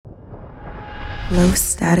Low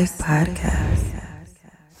Static Podcast.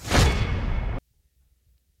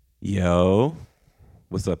 Yo,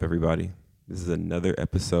 what's up, everybody? This is another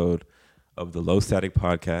episode of the Low Static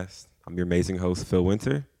Podcast. I'm your amazing host, Phil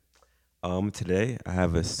Winter. Today I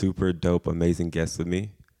have a super dope, amazing guest with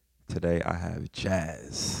me. Today I have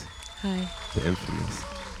Jazz, Hi, the infamous.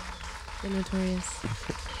 the notorious.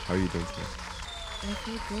 How are you doing today? I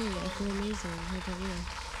feel great. I feel amazing. How about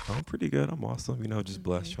you? I'm pretty good. I'm awesome. Just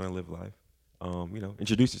blessed, trying to live life.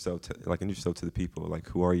 Introduce yourself to the people. Like,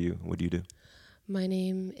 who are you? What do you do? My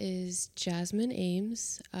name is Jazzmin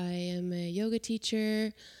Ames. I am a yoga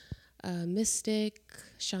teacher, a mystic,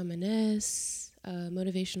 shamaness, a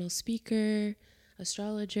motivational speaker,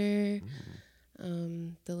 astrologer.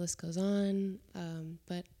 The list goes on.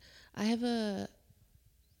 But I have a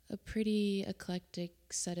pretty eclectic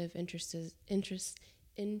set of interests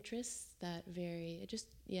that vary.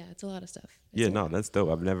 It's a lot of stuff. That's dope.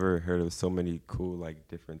 I've never heard of so many cool, like,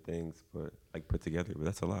 different things, put together. But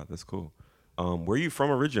that's a lot. That's cool. Where are you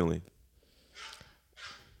from originally?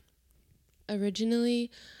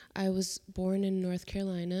 Originally, I was born in North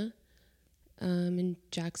Carolina, in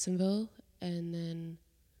Jacksonville, and then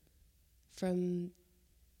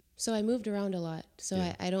so I moved around a lot. So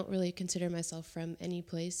Yeah. I don't really consider myself from any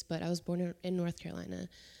place, but I was born in North Carolina.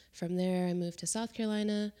 From there, I moved to South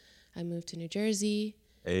Carolina. I moved to New Jersey.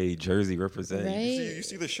 Hey, Jersey represent. Right? You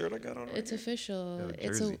see the shirt I got on? It's official. Yeah,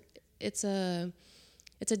 Jersey. It's a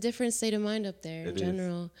different state of mind up there in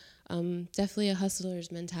general. Definitely a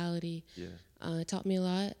hustler's mentality. Yeah. It taught me a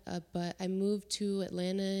lot, but I moved to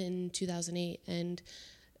Atlanta in 2008, and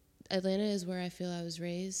Atlanta is where I feel I was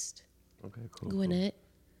raised. Okay, cool. Gwinnett,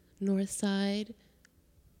 North Side.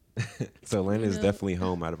 So Atlanta is definitely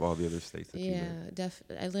home out of all the other states that you Yeah,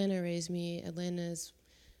 Atlanta raised me. Atlanta is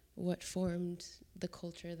what formed the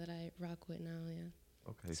culture that I rock with now, yeah.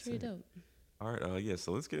 Okay, It's pretty dope. All right,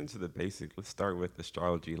 so let's get into the basic. Let's start with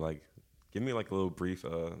astrology. Like, give me like a little brief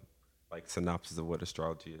synopsis of what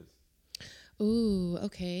astrology is. Ooh,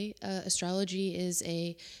 okay. Astrology is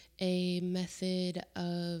a method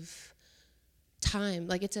of time.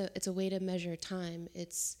 Like it's a way to measure time.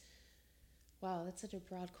 Wow, that's such a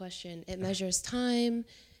broad question. It measures time.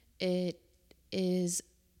 It is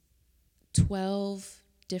 12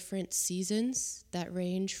 different seasons that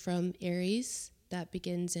range from Aries, that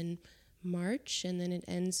begins in March, and then it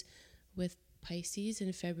ends with Pisces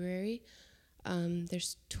in February.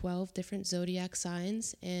 There's 12 different zodiac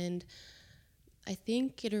signs, and I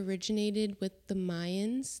think it originated with the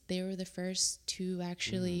Mayans. They were the first to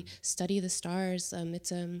actually study the stars.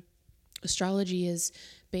 Astrology is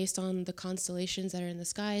based on the constellations that are in the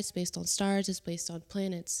sky. It's based on stars. It's based on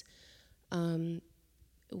planets.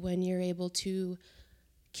 When you're able to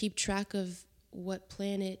keep track of what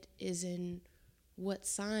planet is in what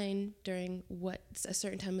sign during a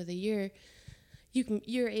certain time of the year,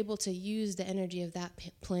 you're able to use the energy of that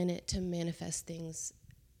planet to manifest things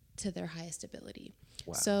to their highest ability.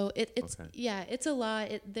 Wow. So it's a lot.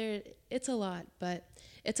 It's a lot, but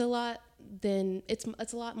it's a lot.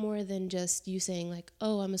 It's a lot more than just you saying like,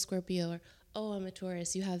 oh, I'm a Scorpio, or oh, I'm a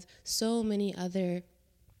Taurus. You have so many other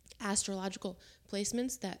astrological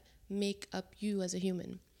placements that make up you as a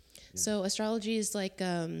human. Yeah. So astrology is like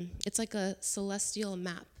it's like a celestial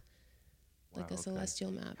map.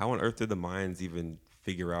 Celestial map. How on earth did the Mayans even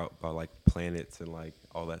figure out about like planets and like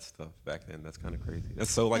all that stuff back then? That's kind of crazy.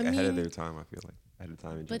 That's so ahead of their time, I feel like. Ahead of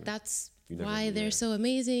time. But that's why they're so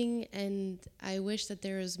amazing, and I wish that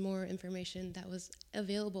there was more information that was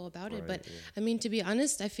available about it. But I mean, to be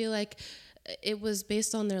honest, I feel like it was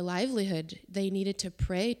based on their livelihood. They needed to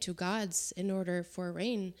pray to gods in order for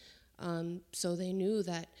rain. So they knew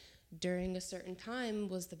that during a certain time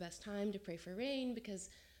was the best time to pray for rain because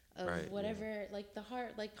of whatever,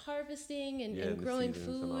 like harvesting and growing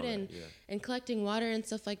food and collecting water and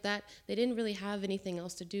stuff like that. They didn't really have anything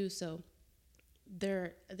else to do, so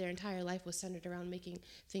their entire life was centered around making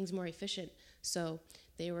things more efficient. So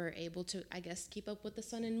they were able to, I guess, keep up with the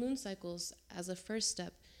sun and moon cycles as a first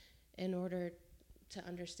step in order to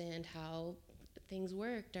understand how things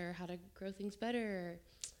worked or how to grow things better.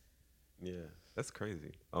 Yeah, that's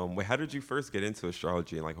crazy. Wait, how did you first get into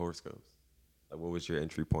astrology and like horoscopes? Like, what was your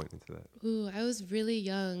entry point into that? Ooh, I was really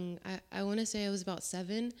young. I want to say I was about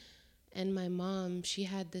 7, and my mom, she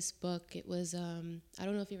had this book. It was I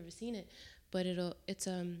don't know if you've ever seen it, but it's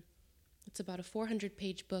about a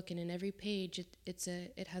 400-page book, and in every page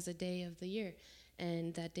it has a day of the year,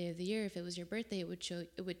 and that day of the year, if it was your birthday, it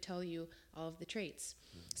would tell you all of the traits.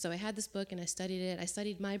 So I had this book and I studied it. I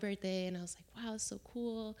studied my birthday, and I was like, wow, it's so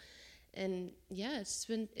cool. And yeah, it's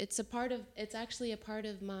actually a part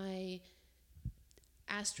of my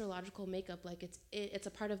astrological makeup. Like it's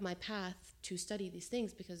a part of my path to study these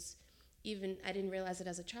things, because even I didn't realize it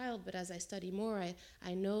as a child, but as I study more,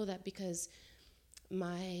 I know that because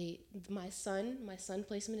my sun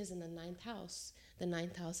placement is in the ninth house. The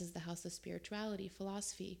ninth house is the house of spirituality,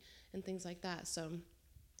 philosophy, and things like that. So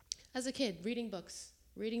as a kid, reading books,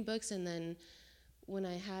 and then when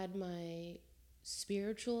I had my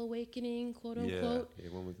spiritual awakening, quote Yeah. unquote, Yeah.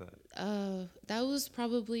 When was that? that was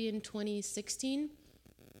probably in 2016,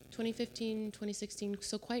 2015, 2016,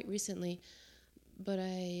 so quite recently. But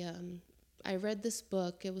I read this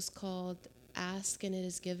book. It was called Ask and It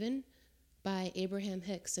Is Given by Abraham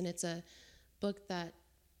Hicks, and it's a book that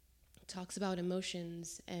talks about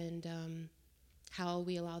emotions and how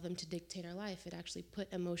we allow them to dictate our life. It actually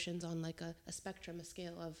put emotions on like a spectrum, a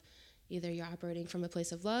scale of either you're operating from a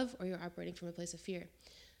place of love or you're operating from a place of fear.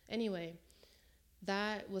 Anyway,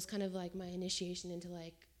 that was kind of like my initiation into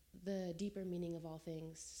like the deeper meaning of all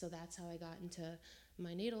things. So that's how I got into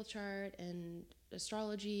my natal chart and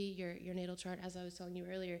astrology. Your natal chart, as I was telling you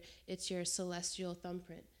earlier, it's your celestial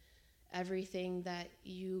thumbprint. Everything that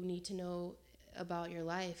you need to know about your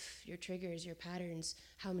life, your triggers, your patterns,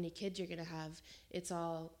 how many kids you're gonna have, it's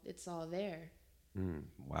all there.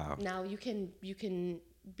 Wow. Now you can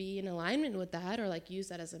be in alignment with that, or like use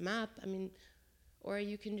that as a map. I mean, or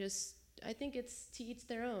you can just, I think it's to each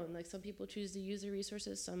their own. Like some people choose to use the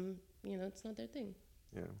resources, some, it's not their thing.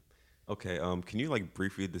 Yeah. Okay. Can you like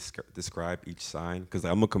briefly describe each sign? Because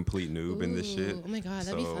I'm a complete noob in this shit. Ooh, oh my God,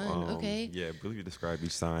 that'd be So fun. Okay. yeah, briefly describe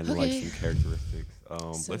each sign and like Okay. some characteristics.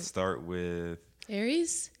 So Let's start with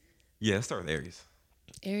Aries. yeah. Let's start with Aries.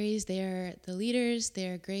 Aries, they're the leaders.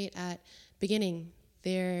 They're great at beginning.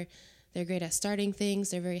 They're great at starting things.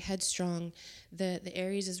 They're very headstrong. The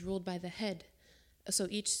Aries is ruled by the head. So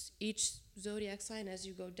each zodiac sign, as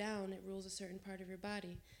you go down, it rules a certain part of your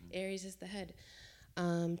body. Aries is the head.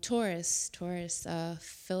 Taurus,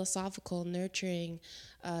 philosophical, nurturing.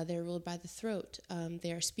 They're ruled by the throat.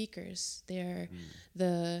 They are speakers. They're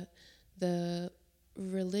the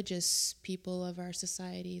religious people of our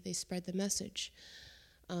society. They spread the message.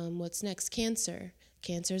 What's next? Cancer.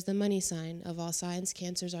 Cancer is the money sign of all signs.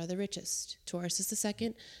 Cancers are the richest. Taurus is the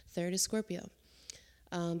second. Third is Scorpio.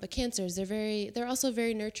 But Cancers, they're also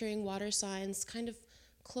very nurturing water signs, kind of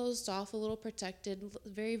closed off, a little protected,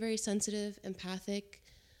 very, very sensitive, empathic.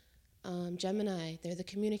 Gemini, they're the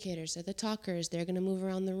communicators, they're the talkers, they're going to move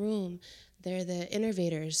around the room. They're the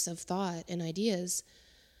innovators of thought and ideas.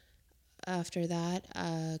 After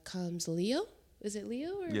that comes Leo. Is it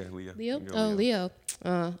Leo? Or Yeah, Leo. Leo? You can go Oh, Leo.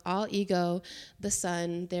 Leo. All ego, the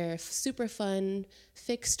sun. They're super fun,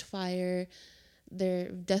 fixed fire. They're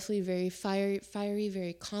definitely very fiery,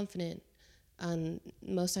 very confident.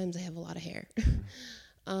 Most times they have a lot of hair.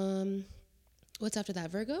 What's after that?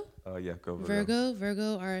 Virgo? Yeah, go Virgo.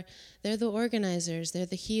 Virgo they're the organizers, they're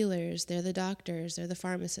the healers, they're the doctors, they're the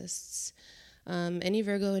pharmacists. Any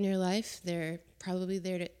Virgo in your life, they're probably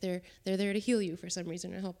they're there to heal you for some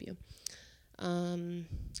reason or help you.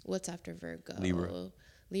 What's after Virgo?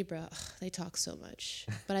 Libra. Ugh, they talk so much,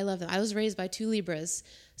 but I love them. I was raised by two Libras,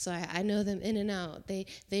 so I know them in and out.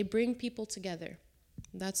 They bring people together.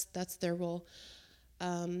 That's their role.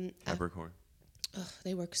 Capricorn.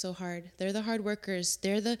 They work so hard. They're the hard workers.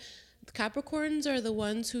 The Capricorns are the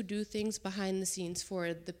ones who do things behind the scenes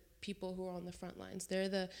for the people who are on the front lines. They're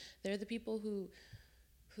the people who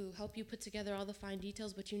help you put together all the fine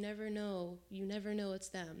details, but you never know it's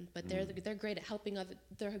them. But they're great at helping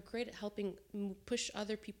they're great at helping push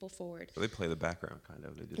other people forward. So they play the background kind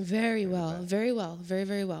of. They just Very well, very well, very,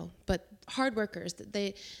 very well. But hard workers,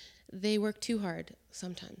 they work too hard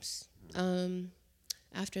sometimes.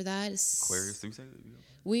 After that is Aquarius. Did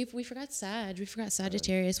we say? we forgot Sag. We forgot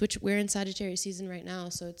Sagittarius, which we're in Sagittarius season right now,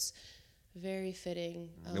 so it's very fitting.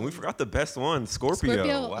 And we forgot the best one,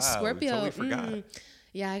 Scorpio. Wow, Scorpio. We totally forgot.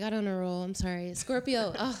 Yeah, I got on a roll. I'm sorry.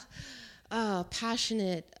 Scorpio.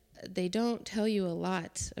 Passionate. They don't tell you a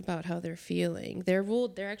lot about how they're feeling. They're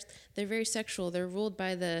ruled. They're very sexual. They're ruled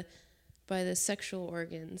by the sexual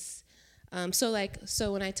organs. So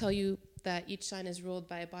when I tell you that each sign is ruled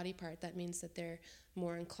by a body part, that means that they're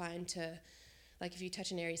more inclined to, like, if you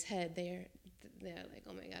touch an Aries head, they're like,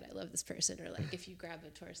 oh my God, I love this person. Or like if you grab a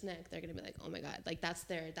Taurus neck, they're gonna be like, oh my God, like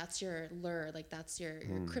that's your lure, like that's your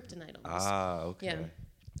kryptonite almost. Okay.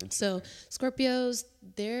 Yeah. So Scorpios,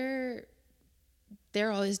 they're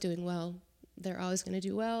always doing well. They're always gonna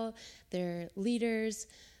do well. They're leaders,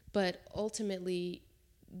 but ultimately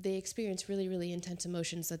they experience really, really intense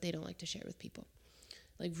emotions that they don't like to share with people.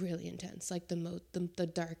 Like really intense, like the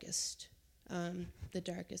darkest. The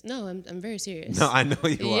darkest. No, I'm very serious. No, I know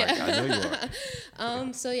you are. Yeah. I know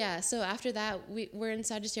you are. So after that, we're in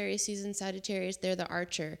Sagittarius season. Sagittarius, they're the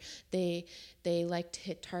archer. They like to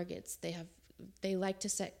hit targets. They like to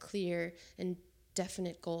set clear and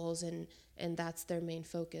definite goals, and that's their main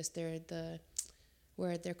focus.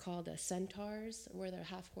 Where they're called centaurs, where they're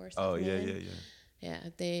half horse, half Oh, yeah, man. yeah, yeah. Yeah,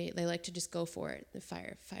 they like to just go for it. The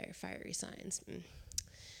fiery signs.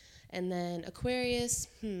 And then Aquarius,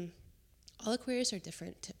 all Aquarius are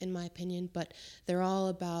different in my opinion, but they're all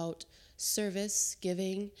about service,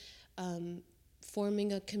 giving,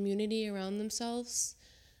 forming a community around themselves.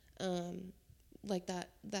 Like that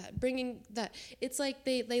bringing that, it's like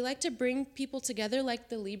they like to bring people together like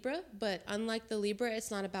the Libra, but unlike the Libra, it's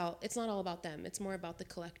not all about them. It's more about the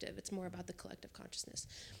collective. It's more about the collective consciousness.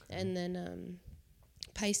 Okay. And then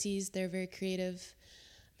Pisces, they're very creative,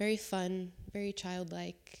 very fun, very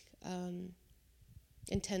childlike,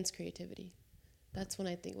 intense creativity. That's when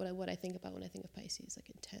I think what I think about when I think of Pisces, like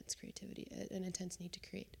intense creativity, an intense need to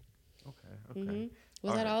create. Okay. Mm-hmm.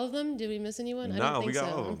 Was that all of them? Did we miss anyone? I No, don't think we got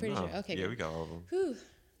so. all of them. I'm pretty sure. Okay. Yeah, good. we got all of them. Whew,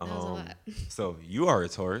 that was a lot. So you are a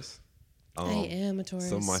Taurus. I am a Taurus.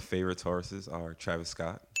 Some of my favorite Tauruses are Travis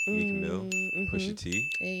Scott, Meek Mill, Pusha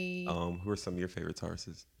T. Who are some of your favorite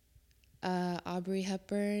Tauruses? Aubrey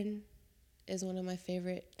Hepburn is one of my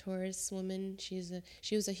favorite Taurus women. She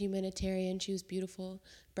was a humanitarian. She was beautiful.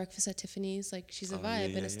 Breakfast at Tiffany's, like she's a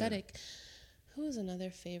vibe and aesthetic. Yeah. Who is another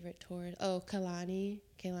favorite Taurus? Oh, Kalani.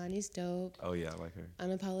 Kalani's dope. Oh yeah, I like her.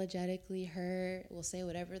 Unapologetically her. Will say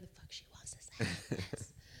whatever the fuck she wants to say.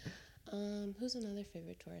 Yes. Who's another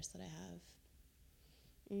favorite Taurus that I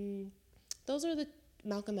have? Those are the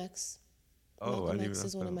Malcolm X. Oh, Malcolm X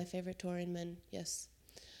is one of my favorite Taurian men. Yes.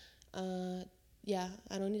 Yeah,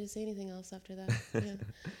 I don't need to say anything else after that. Yeah.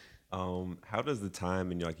 How does the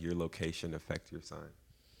time and your location affect your sign?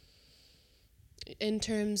 In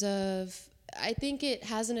terms of, I think it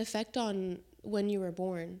has an effect on when you were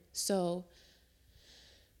born. So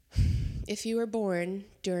if you were born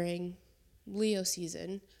during Leo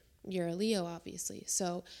season, you're a Leo, obviously.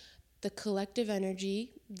 So the collective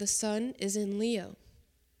energy, the sun is in Leo.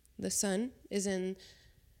 The sun is in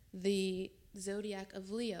the zodiac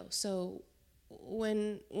of Leo. So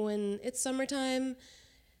when it's summertime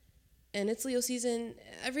and it's Leo season,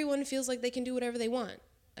 everyone feels like they can do whatever they want.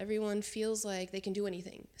 Everyone feels like they can do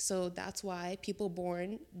anything. So that's why people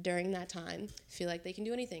born during that time feel like they can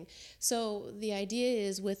do anything. So the idea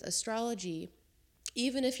is with astrology,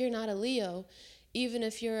 even if you're not a Leo, even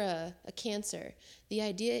if you're a Cancer, the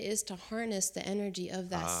idea is to harness the energy of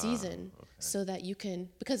that season, so that you can,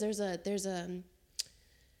 because there's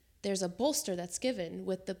a bolster that's given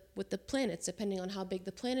with the planets. Depending on how big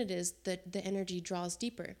the planet is, the energy draws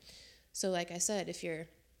deeper. So like I said,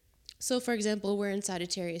 so for example, we're in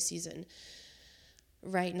Sagittarius season.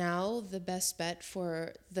 Right now, the best bet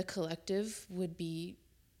for the collective would be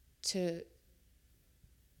to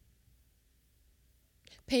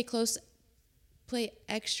pay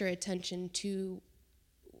extra attention to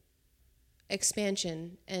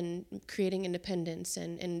expansion and creating independence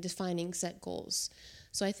and defining set goals.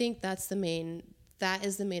 So I think that is the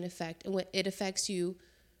main effect. And it affects you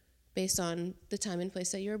based on the time and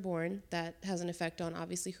place that you were born. That has an effect on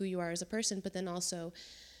obviously who you are as a person, but then also,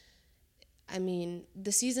 I mean,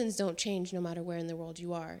 the seasons don't change no matter where in the world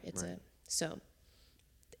you are.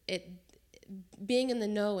 Being in the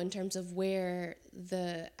know in terms of where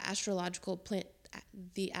the astrological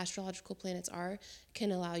planets are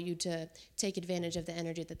can allow you to take advantage of the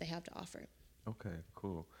energy that they have to offer. Okay,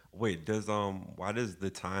 cool. Wait, why do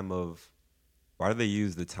they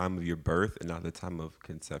use the time of your birth and not the time of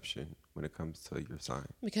conception when it comes to your sign?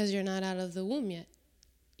 Because you're not out of the womb yet.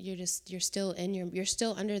 You're still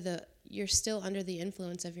under the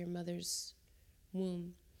influence of your mother's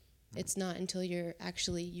womb. It's not until you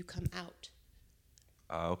come out.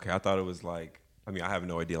 Okay, I thought it was like, I mean, I have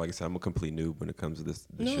no idea. Like I said, I'm a complete noob when it comes to this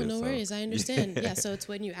shit. No worries. I understand. Yeah, so it's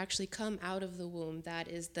when you actually come out of the womb that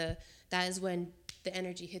is when the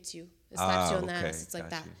energy hits you. It slaps you on the ass. It's like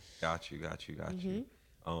that. Got you.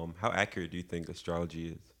 How accurate do you think astrology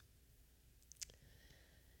is?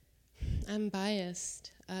 I'm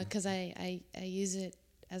biased because I use it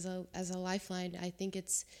as a lifeline. I think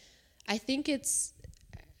it's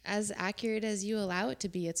as accurate as you allow it to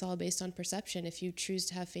be. It's all based on perception. If you choose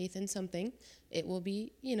to have faith in something, it will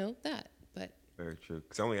be, that. But very true.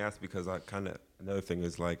 Because I only asked because another thing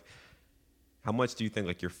is like, how much do you think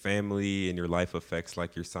like your family and your life affects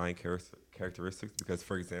like your sign characteristics? Because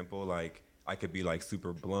for example, like I could be like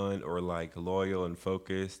super blunt or like loyal and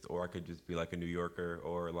focused, or I could just be like a New Yorker,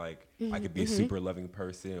 or like I could be a super loving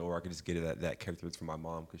person, or I could just get that characteristic from my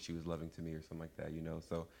mom because she was loving to me or something like that, you know?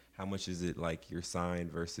 So how much is it like your sign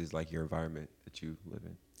versus like your environment that you live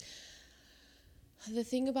in? The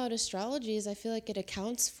thing about astrology is I feel like it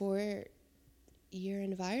accounts for your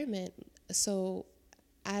environment. So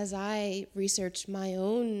as I researched my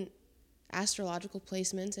own astrological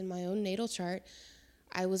placements in my own natal chart,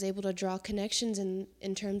 I was able to draw connections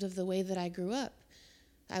in terms of the way that I grew up.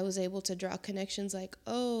 I was able to draw connections like,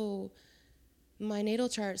 oh, my natal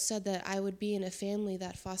chart said that I would be in a family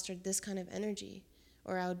that fostered this kind of energy,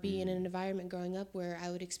 or I would be in an environment growing up where I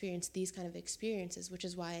would experience these kind of experiences, which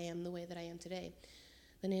is why I am the way that I am today.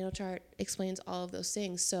 The natal chart explains all of those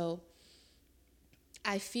things. So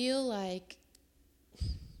I feel like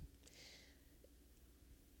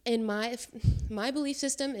in my belief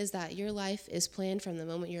system is that your life is planned from the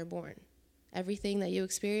moment you're born. Everything that you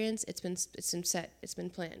experience, it's been set, it's been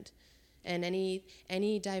planned. And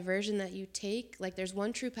any diversion that you take, like there's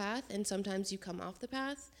one true path, and sometimes you come off the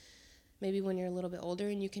path, maybe when you're a little bit older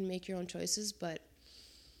and you can make your own choices. But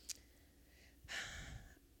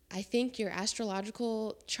I think your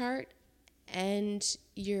astrological chart and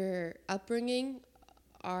your upbringing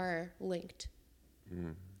are linked.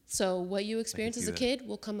 So what you experience as a kid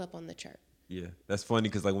will come up on the chart. Yeah, that's funny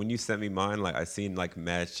because like when you sent me mine, like I seen like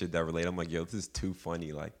mad shit that relate. I'm like, yo, this is too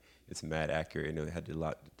funny. Like it's mad accurate, and it had a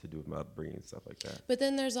lot to do with my upbringing and stuff like that. But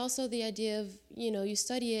then there's also the idea of, you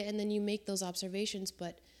study it and then you make those observations,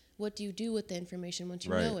 but what do you do with the information once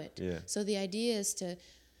you know it? Yeah. So the idea is to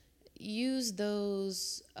use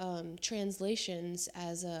those translations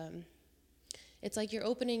as it's like you're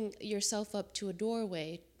opening yourself up to a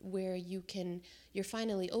doorway where you're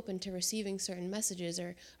finally open to receiving certain messages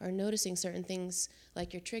or noticing certain things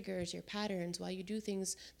like your triggers, your patterns, why you do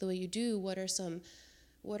things the way you do. What are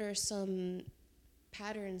some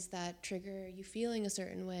patterns that trigger you feeling a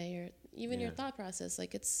certain way, or even your thought process?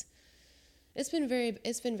 Like it's been very,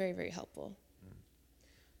 very helpful.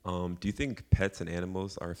 Do you think pets and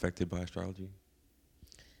animals are affected by astrology?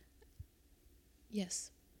 Yes.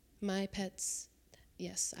 My pets,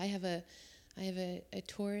 yes. I have a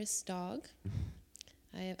Taurus dog.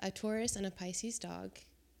 I have a Taurus and a Pisces dog.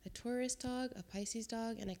 A Taurus dog, a Pisces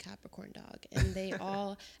dog, and a Capricorn dog. And they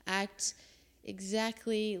all act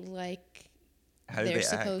exactly like How do they're they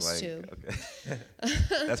supposed act? to.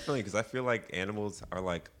 Okay. That's funny because I feel like animals are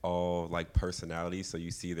like all like personalities, so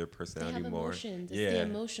you see their They personality have more. emotions. It's the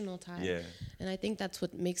emotional type. Yeah. And I think that's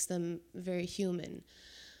what makes them very human.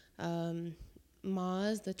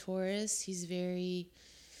 Maz, the Taurus, he's very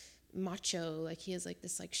macho. Like he has like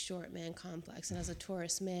this like short man complex. And as a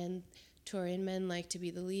Taurus man, Taurian men like to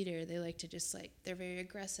be the leader. They like to just like, they're very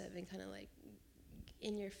aggressive and kind of like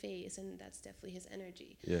in your face, and that's definitely his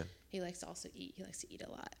energy. Yeah. He likes to also eat. He likes to eat a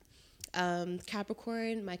lot.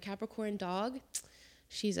 Capricorn, my Capricorn dog,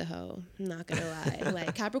 she's a hoe. I'm not gonna lie.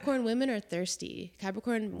 Like Capricorn women are thirsty.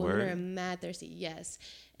 Capricorn women are mad thirsty. Yes,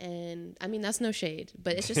 and I mean that's no shade,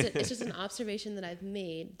 but it's just an observation that I've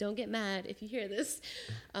made. Don't get mad if you hear this.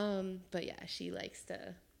 But yeah, she likes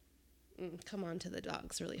to come on to the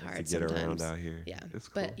dogs really hard to get sometimes. around out here. Yeah, it's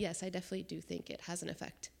cool. But yes, I definitely do think it has an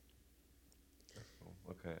effect.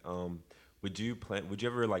 Okay. Would you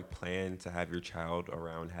ever like plan to have your child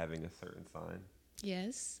around having a certain sign?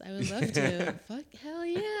 Yes, I would love to. Fuck, hell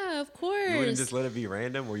yeah, of course. You wouldn't just let it be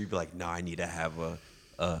random, or you'd be like, I need to have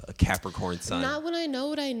a Capricorn son. Not when I know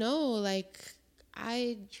what I know. Like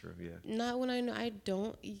True, yeah. Not when I know. I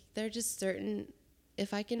don't. They're just certain.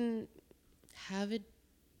 If I can have it,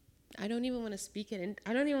 I don't even want to speak it, and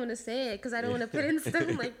I don't even want to say it because I don't want to put in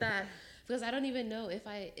stuff like that. Because I don't even know if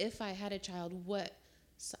I had a child, what.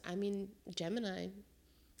 So, I mean, Gemini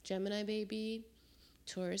baby,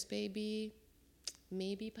 Taurus baby,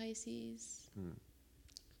 maybe Pisces.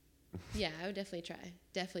 Yeah, I would definitely try.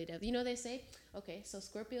 Definitely. You know, they say, okay, so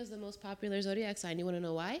Scorpio is the most popular zodiac sign. You want to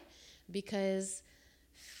know why? Because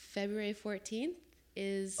February 14th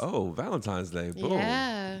is... Oh, Valentine's Day. Boom.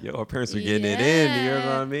 Yeah. Yo, our parents were getting it in. You know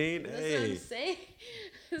what I mean? That's what I'm saying.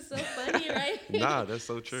 It's so funny, right? Nah, that's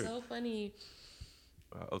so true. So funny.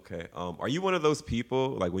 Okay. Are you one of those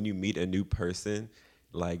people, like when you meet a new person,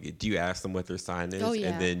 like do you ask them what their sign is? Oh, yeah.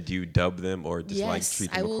 And then do you dub them or just like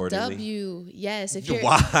treat them accordingly? I will dub you. Yes. If you're,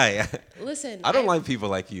 Why? Listen. I don't like people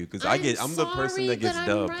like you because I'm the person that gets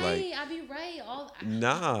dubbed. Right. Like, I'll be right.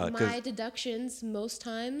 Nah. My deductions most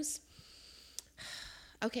times.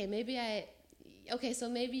 Okay, so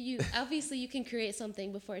maybe you obviously you can create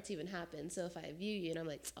something before it's even happened. So if I view you and I'm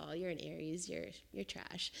like, oh, you're an Aries, you're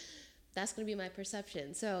trash. That's going to be my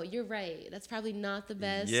perception. So you're right. That's probably not the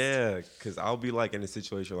best. Yeah, because I'll be like in a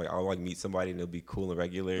situation like I'll like meet somebody and they'll be cool and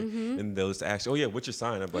regular, and they'll just ask, "Oh yeah, what's your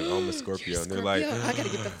sign?" I'm like, "Oh, I'm a Scorpio," You're a and they're like, Scorpio. I got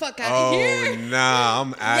to get the fuck out of "Oh here. nah,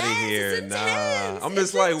 I'm out of Yes, here, it's nah." intense. I'm It's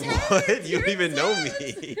just like, intense. "What? You You're don't even know intense.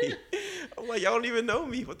 me." I'm like, "Y'all don't even know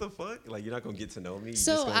me. What the fuck? Like, you're not gonna get to know me." You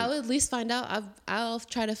So just gonna, I would at least find out. I'll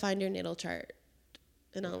try to find your natal chart,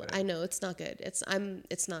 and Okay. I know it's not good. It's not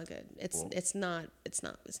good. Well, It's not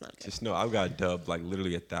good. just know I've got dubbed like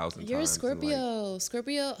literally 1,000 You're a times. And, like, Scorpio.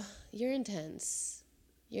 Scorpio, you're intense.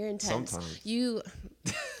 You're intense. Sometimes. You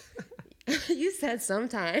you said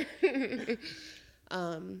sometime.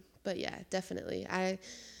 But yeah, definitely.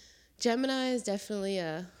 Gemini is definitely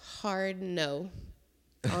a hard no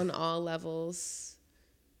on all levels.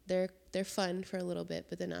 They're fun for a little bit,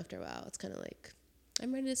 but then after a while, it's kind of like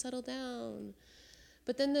I'm ready to settle down.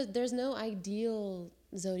 But then there's no ideal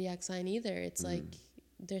zodiac sign either. It's like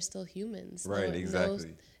they're still humans. Right,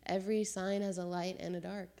 exactly. Every sign has a light and a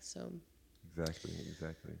dark. So Exactly.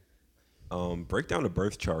 Break down a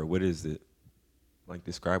birth chart. What is it? Like,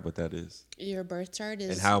 describe what that is, your birth chart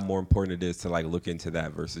is and how more important it is to like look into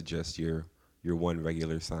that versus just your one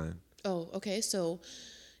regular sign. Oh, okay. So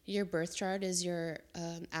your birth chart is your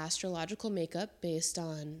astrological makeup based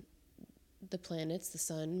on the planets, the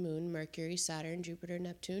sun, moon, Mercury, Saturn, Jupiter,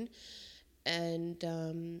 Neptune. And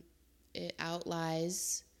it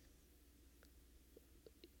outlines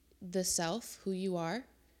the self, who you are,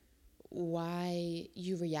 why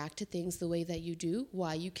you react to things the way that you do,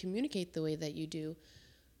 why you communicate the way that you do.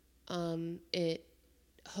 It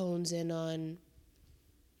hones in on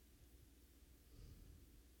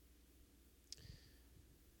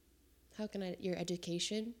your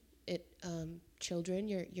education, children,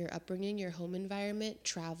 your upbringing, your home environment,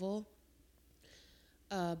 travel.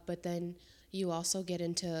 But then you also get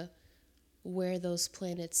into where those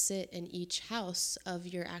planets sit in each house of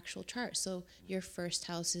your actual chart. So your first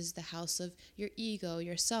house is the house of your ego,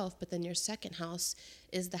 yourself, but then your second house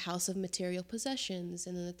is the house of material possessions,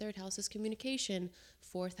 and then the third house is communication,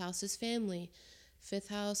 fourth house is family, fifth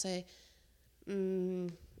house I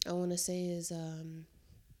want to say is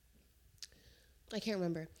I can't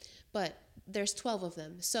remember, but there's 12 of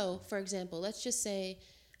them. So for example, let's just say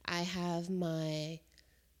I have my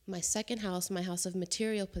second house, my house of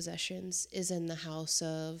material possessions, is in the house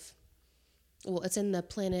of, it's in the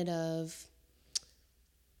planet of,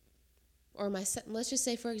 let's just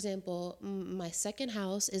say, for example, my second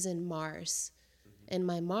house is in Mars, and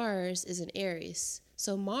my Mars is in Aries.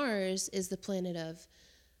 So Mars is the planet of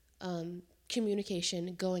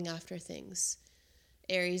communication, going after things.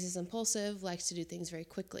 Aries is impulsive, likes to do things very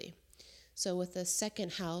quickly. So with the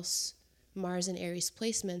second house, Mars and Aries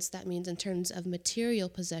placements, that means in terms of material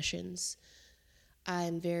possessions,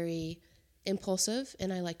 I'm very impulsive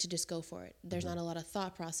and I like to just go for it. There's not a lot of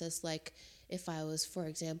thought process, like if I was, for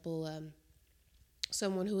example,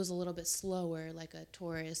 someone who was a little bit slower, like a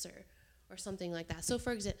Taurus or something like that. So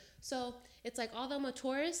for example, it's like, although I'm a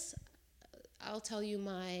Taurus, I'll tell you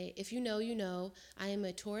if you know, you know, I am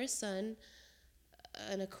a Taurus sun,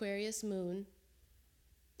 an Aquarius moon,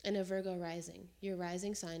 and a Virgo rising. Your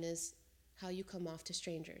rising sign is how you come off to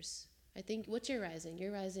strangers. I think, what's your rising?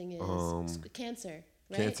 Your rising is Cancer,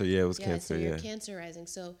 right? Cancer, yeah, it was yeah, Cancer, so you're yeah. Cancer rising.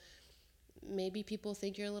 So maybe people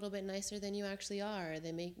think you're a little bit nicer than you actually are.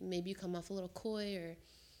 Maybe you come off a little coy or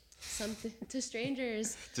something to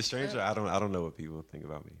strangers. To stranger, I don't know what people think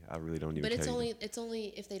about me. I really don't even. But tell you. it's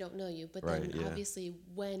only if they don't know you. But Right, then yeah. obviously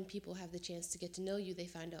when people have the chance to get to know you, they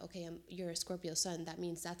find out, okay, you're a Scorpio sun. That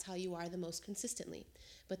means that's how you are the most consistently.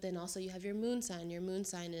 But then also you have your moon sign. Your moon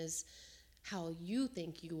sign is how you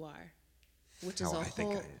think you are, which is How a I think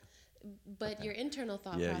I whole. am. But Okay. your internal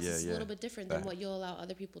thought Yeah, process is yeah, a little yeah. bit different than Fact. what you'll allow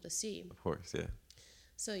other people to see. Of course, yeah.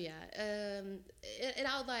 So yeah, it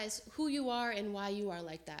outlines who you are and why you are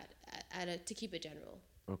like that. To keep it general.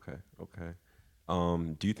 Okay.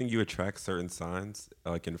 Do you think you attract certain signs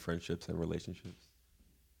like in friendships and relationships?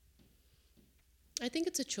 I think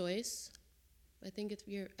it's a choice. I think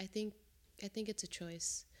it's a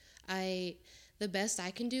choice. The best I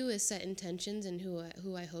can do is set intentions and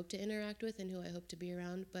who I hope to interact with and who I hope to be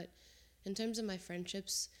around. But in terms of my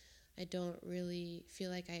friendships, I don't really feel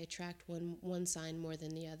like I attract one sign more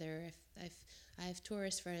than the other. I have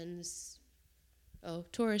Taurus friends,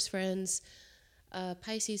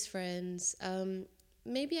 Pisces friends.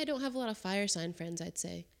 Maybe I don't have a lot of fire sign friends, I'd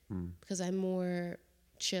say, because I'm more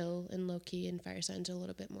chill and low key, and fire signs are a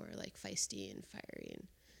little bit more like feisty and fiery. And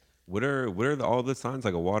What are all the signs,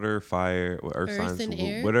 like a water, fire, or earth signs? and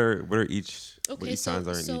air. What are each? Okay, what each signs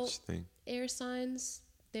are in so each thing? air signs,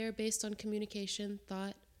 they're based on communication,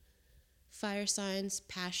 thought. Fire signs,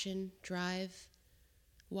 passion, drive.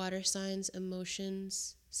 Water signs,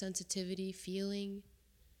 emotions, sensitivity, feeling.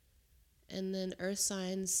 And then earth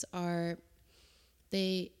signs are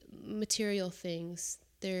they material things.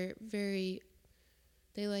 They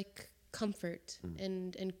like comfort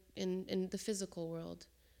and in the physical world.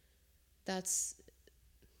 That's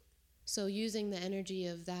so using the energy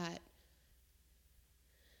of that,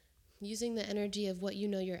 using the energy of what you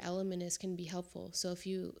know your element is can be helpful. So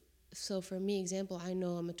for me, example, I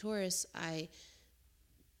know I'm a Taurus. I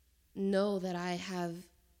know that I have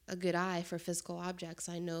a good eye for physical objects.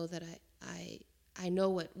 I know that I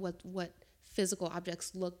know what physical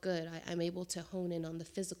objects look good. I'm able to hone in on the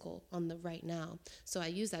physical, on the right now. So I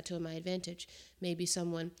use that to my advantage. Maybe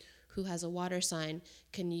someone who has a water sign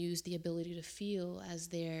can use the ability to feel as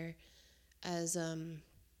a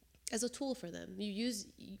tool for them.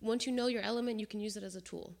 Once you know your element, you can use it as a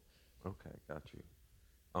tool. Okay, got you.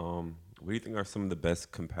 What do you think are some of the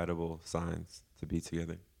best compatible signs to be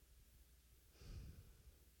together?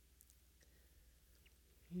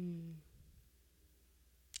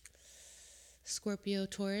 Scorpio,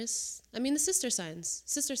 Taurus. I mean the sister signs.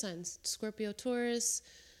 Sister signs. Scorpio, Taurus.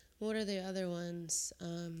 What are the other ones?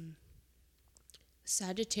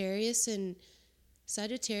 Sagittarius and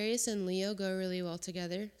Leo go really well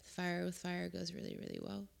together. Fire with fire goes really, really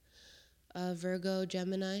well. Virgo,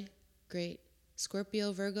 Gemini, great.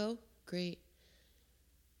 Scorpio, Virgo, great.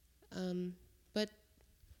 But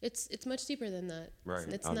it's much deeper than that. Right.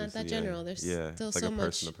 It's not that general. There's still it's like so a much.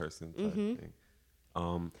 person to person type thing.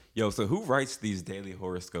 So who writes these daily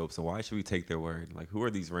horoscopes and why should we take their word? Like, who are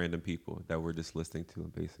these random people that we're just listening to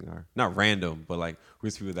and basing our, not random, but like,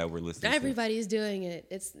 who's people that we're listening Everybody's doing it.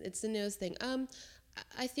 It's the newest thing.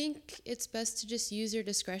 I think it's best to just use your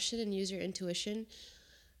discretion and use your intuition.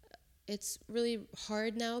 It's really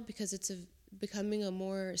hard now because it's becoming a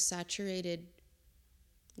more saturated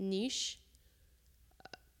niche.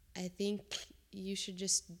 I think you should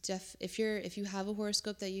just if you have a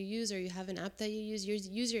horoscope that you use or you have an app that you use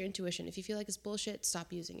your intuition. If you feel like it's bullshit,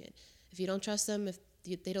 stop using it. If you don't trust them, if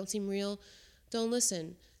they don't seem real, don't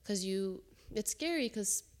listen, because it's scary,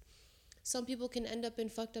 because some people can end up in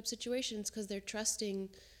fucked up situations because they're trusting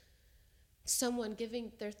someone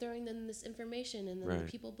they're throwing them this information, and then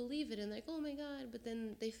people believe it and like, oh my god, but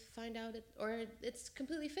then they find out it's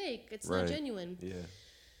completely fake. It's not genuine.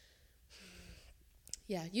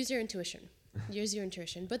 Yeah, use your intuition. Use your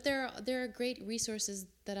intuition. But there are great resources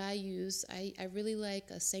that I use. I really like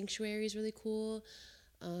Sanctuary is really cool.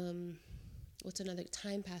 What's another?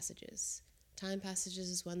 Time Passages. Time Passages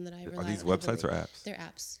is one that I rely on. Are these websites or apps? They're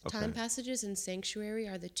apps. Okay. Time Passages and Sanctuary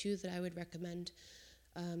are the two that I would recommend,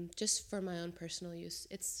 just for my own personal use.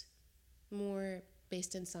 It's more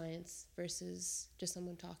based in science versus just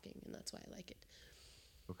someone talking, and that's why I like it.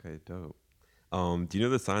 Okay, dope. Do you know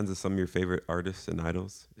the signs of some of your favorite artists and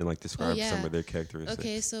idols, and like describe some of their characteristics?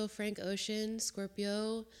 Okay, so Frank Ocean,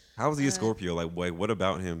 Scorpio. How is he a Scorpio? Like, what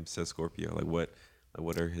about him says Scorpio? Like,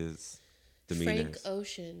 what are his demeanors? Frank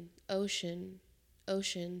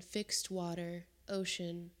Ocean, fixed water,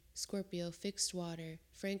 Ocean, Scorpio, fixed water,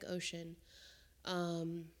 Frank Ocean.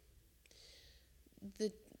 The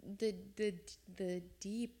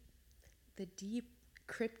deep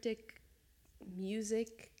cryptic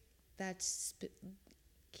music.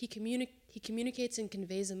 He communicates and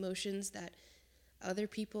conveys emotions that other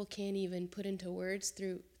people can't even put into words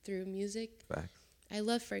through music. Facts. I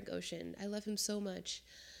love Frank Ocean. I love him so much.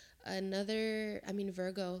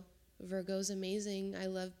 Virgo. Virgo's amazing. I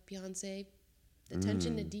love Beyonce. The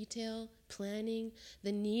attention to detail, planning,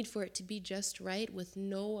 the need for it to be just right with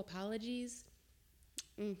no apologies.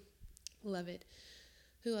 Love it.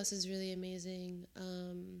 Who else is really amazing?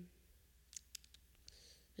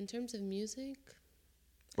 In terms of music,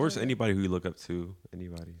 or just anybody who you look up to,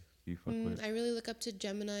 anybody you fuck with. I really look up to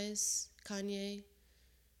Gemini's, Kanye.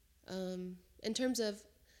 In terms of,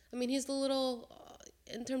 he's a little,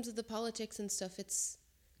 in terms of the politics and stuff, it's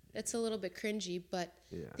a little bit cringy, but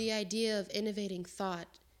the idea of innovating thought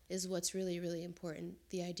is what's really, really important.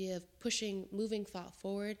 The idea of moving thought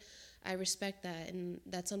forward, I respect that, and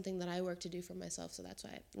that's something that I work to do for myself. So that's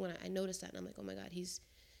why when I noticed that, and I'm like, oh my God, he's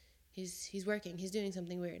working. He's doing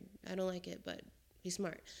something weird. I don't like it, but he's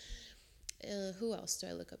smart. Who else do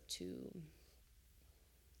I look up to?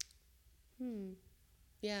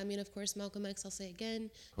 Yeah, of course, Malcolm X, I'll say again.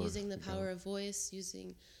 Using the power of voice,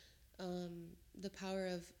 using the power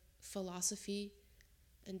of philosophy,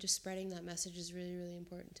 and just spreading that message is really, really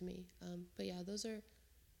important to me. But yeah, those are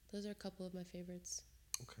a couple of my favorites.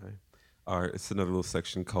 Okay. All right, it's another little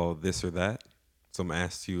section called This or That. So I'm going to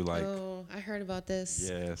ask you, like... Oh, I heard about this.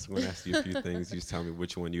 Yeah, so I'm going to ask you a few things. You just tell me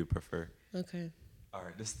which one you prefer. Okay. All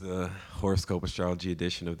right, this is the horoscope astrology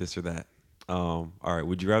edition of this or that. All right,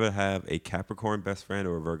 would you rather have a Capricorn best friend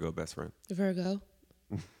or a Virgo best friend? Virgo.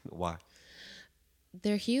 Why?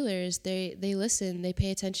 They're healers. They listen. They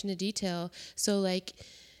pay attention to detail. So like,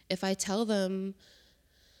 if I tell them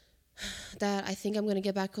that I think I'm gonna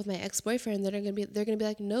get back with my ex-boyfriend, they're gonna be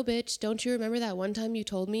like, no, bitch, don't you remember that one time you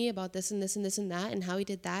told me about this and this and this and that and how he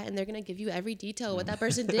did that? And they're gonna give you every detail what that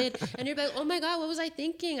person did, and you're like, oh my god, what was I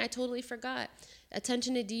thinking? I totally forgot.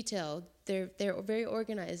 Attention to detail. They're very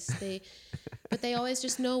organized. But they always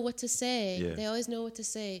just know what to say. Yeah. They always know what to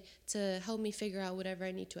say to help me figure out whatever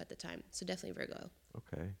I need to at the time. So definitely Virgo.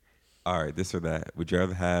 Okay. All right, this or that. Would you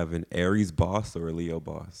rather have an Aries boss or a Leo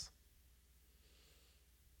boss?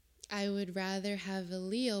 I would rather have a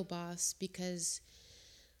Leo boss because,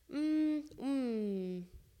 mm, mm,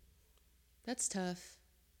 that's tough.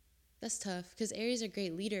 That's tough because Aries are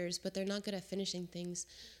great leaders, but they're not good at finishing things.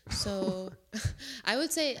 So, I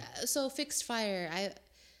would say so. Fixed fire.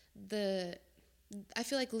 The I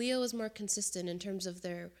feel like Leo is more consistent in terms of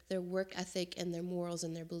their work ethic and their morals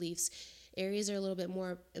and their beliefs. Aries are a little bit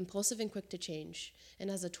more impulsive and quick to change. And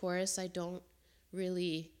as a Taurus, I don't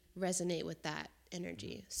really resonate with that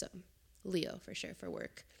energy. So, Leo for sure for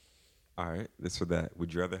work. All right, this or that.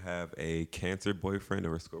 Would you rather have a Cancer boyfriend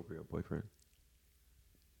or a Scorpio boyfriend?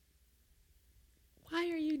 Why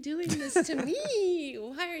are you doing this to me?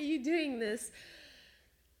 Why are you doing this?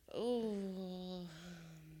 Oh,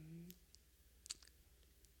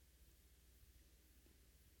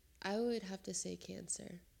 I would have to say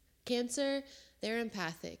Cancer. Cancer, they're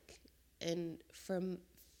empathic, and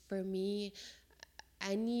for me,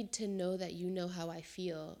 I need to know that you know how I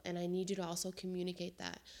feel, and I need you to also communicate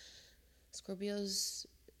that. Scorpios,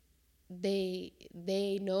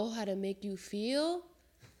 they know how to make you feel,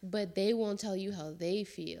 but they won't tell you how they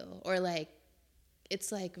feel, or like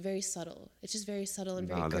it's like very subtle. It's just very subtle and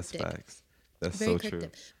very Nah, that's cryptic. facts. That's Very so true.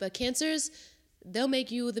 cryptic. But Cancers, they'll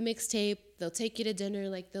make you the mixtape. They'll take you to dinner.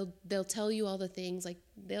 Like they'll tell you all the things. Like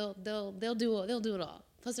they'll do it all.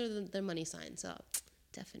 Plus they're money signs. So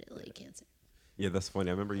definitely Cancer. Yeah, that's funny.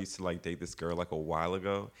 I remember I used to like date this girl like a while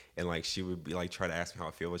ago, and like she would be like try to ask me how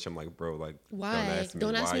I feel, which I'm like, bro, like Why? don't ask me.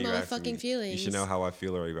 Don't ask Why me are you about my asking fucking me? feelings. You should know how I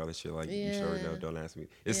feel already about this shit. Like you should already know. Yeah. Don't ask me.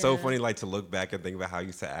 It's so Yeah. funny like to look back and think about how I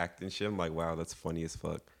used to act and shit. I'm like, wow, that's funny as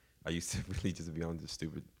fuck. I used to really just be on this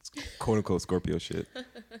stupid quote unquote Scorpio shit.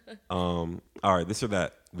 All right, this or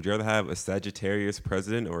that. Would you rather have a Sagittarius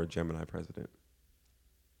president or a Gemini president?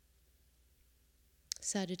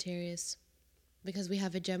 Sagittarius, because we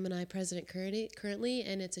have a Gemini president currently,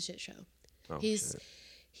 and it's a shit show. Oh He's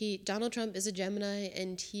shit. Donald Trump is a Gemini,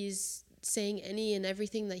 and he's saying any and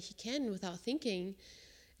everything that he can without thinking,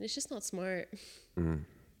 and it's just not smart.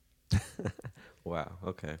 Wow.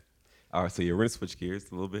 Okay. All right, so yeah, we're gonna switch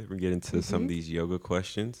gears a little bit. We're gonna get into some of these yoga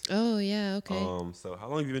questions. Oh yeah, okay. So how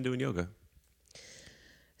long have you been doing yoga?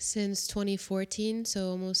 Since 2014, so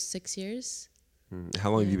almost 6 years.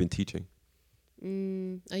 How long have Yeah. you been teaching?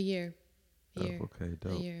 A year. Oh, okay, A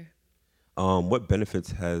dope. year. What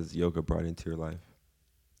benefits has yoga brought into your life?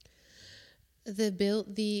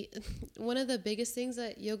 The one of the biggest things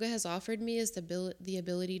that yoga has offered me is the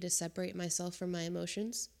ability to separate myself from my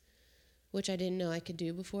emotions, which I didn't know I could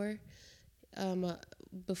do before.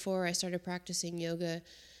 Before I started practicing yoga,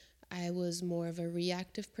 I was more of a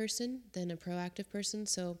reactive person than a proactive person.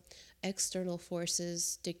 So external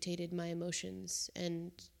forces dictated my emotions,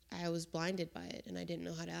 and I was blinded by it, and I didn't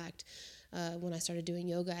know how to act. When I started doing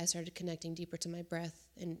yoga, I started connecting deeper to my breath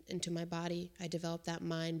and into my body. I developed that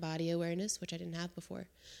mind-body awareness, which I didn't have before.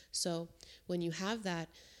 So when you have that,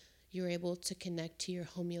 you're able to connect to your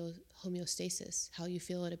homeostasis, how you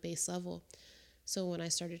feel at a base level. So when I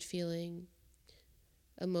started feeling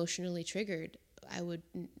emotionally triggered,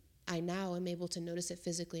 I now am able to notice it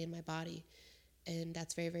physically in my body, and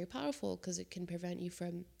that's very, very powerful because it can prevent you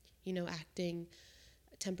from, acting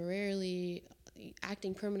temporarily,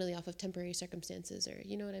 acting permanently off of temporary circumstances, or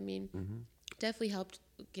you know what I mean. Definitely helped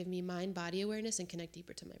give me mind body awareness and connect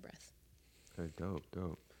deeper to my breath. Okay,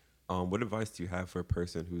 dope. What advice do you have for a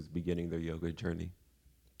person who's beginning their yoga journey?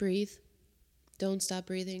 Breathe. Don't stop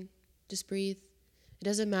breathing. Just breathe. It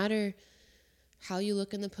doesn't matter how you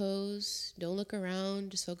look in the pose. Don't look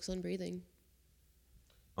around. Just focus on breathing.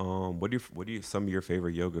 What are some of your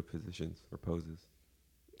favorite yoga positions or poses?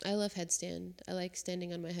 I love headstand. I like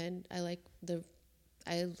standing on my head. I like the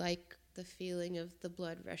feeling of the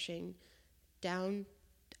blood rushing down,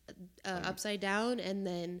 upside down, and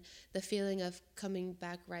then the feeling of coming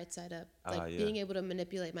back right side up. Like Yeah. being able to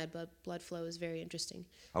manipulate my blood flow is very interesting.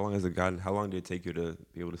 How long has it gotten? How long did it take you to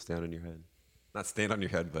be able to stand on your head? Not stand on your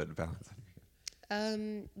head, but balance on your head.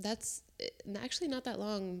 That's actually not that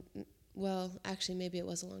long. Well, actually, maybe it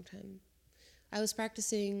was a long time. I was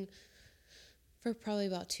practicing for probably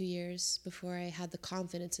about 2 years before I had the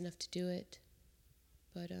confidence enough to do it.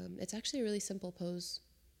 But it's actually a really simple pose.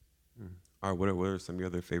 All right, what are some of your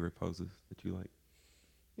other favorite poses that you like?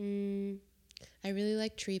 Mm, I really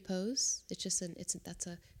like tree pose. It's just that's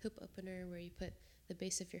a hip opener where you put the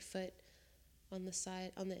base of your foot on the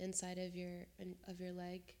side, on the inside of your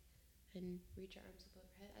leg, and reach your arms above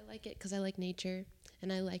your head. I like it because I like nature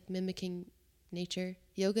and I like mimicking nature.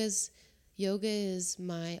 Yoga is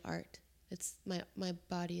my art. It's my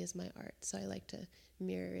body is my art, so I like to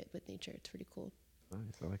mirror it with nature. It's pretty cool.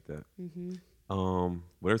 Nice, I like that. Hmm.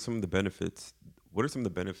 What are some of the benefits? What are some of the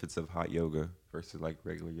benefits of hot yoga versus like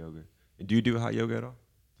regular yoga? And do you do hot yoga at all?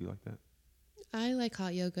 Do you like that? I like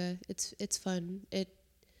hot yoga. It's fun.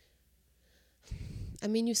 I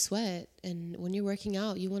mean, you sweat, and when you're working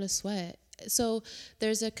out, you want to sweat. So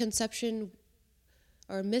there's a conception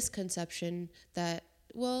or a misconception that,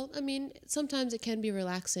 well, I mean, sometimes it can be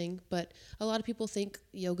relaxing, but a lot of people think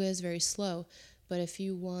yoga is very slow. But if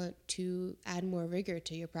you want to add more rigor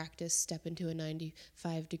to your practice, step into a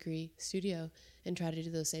 95-degree studio and try to do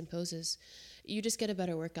those same poses. You just get a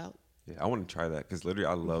better workout. Yeah, I want to try that because literally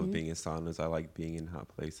I love Hmm. being in saunas. I like being in hot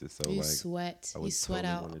places. So You like sweat. I You would sweat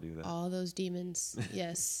totally want out to do that. all those demons.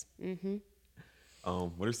 Yes. Hmm.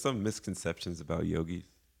 What are some misconceptions about yogis?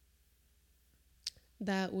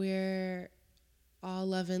 That we're all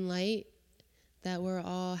love and light, that we're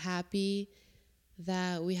all happy,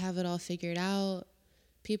 that we have it all figured out.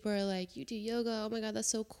 People are like, you do yoga, oh my God, that's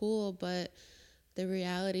so cool. But the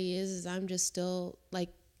reality is I'm just still like,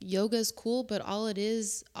 yoga is cool, but all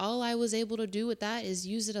I was able to do with that is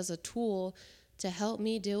use it as a tool to help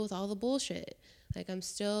me deal with all the bullshit. Like, I'm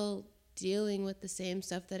still dealing with the same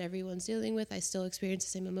stuff that everyone's dealing with. I still experience the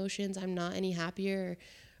same emotions. I'm not any happier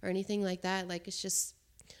or anything like that. Like, it's just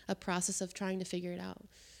a process of trying to figure it out.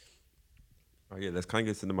 Oh yeah, that kind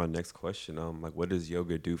of gets into my next question. Like what does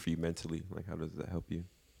yoga do for you mentally? Like how does that help you?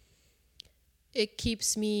 It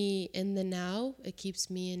keeps me in the now. It keeps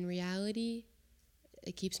me in reality.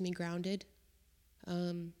 It keeps me grounded.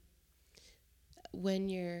 Um, when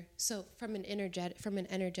you're so from an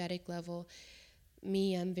energetic level,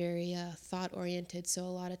 I'm very thought oriented. So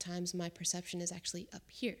a lot of times my perception is actually up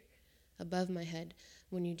here, above my head.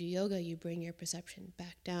 When you do yoga, you bring your perception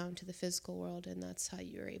back down to the physical world, and that's how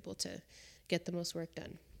you're able to get the most work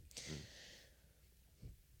done.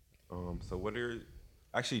 So what are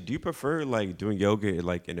actually do you prefer like doing yoga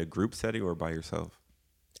like in a group setting or by yourself?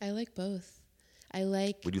 I like both. I What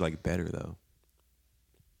like do you like better though?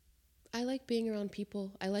 I like being around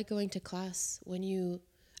people. I like going to class.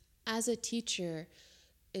 As a teacher,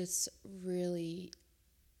 it's really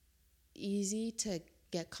easy to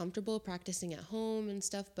get comfortable practicing at home and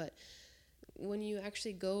stuff, but when you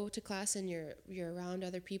actually go to class and you're around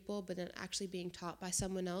other people, but then actually being taught by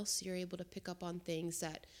someone else, you're able to pick up on things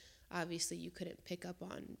that obviously you couldn't pick up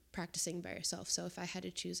on practicing by yourself. So if I had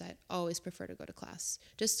to choose, I'd always prefer to go to class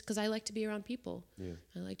just because I like to be around people. Yeah.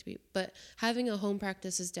 But having a home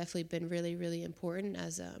practice has definitely been really, really important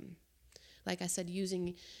as, like I said,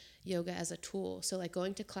 using yoga as a tool. So like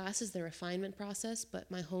going to class is the refinement process, but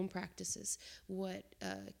my home practice is what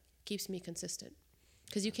keeps me consistent.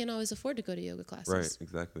 Because you can't always afford to go to yoga classes. Right,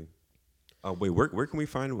 exactly. Wait, where can we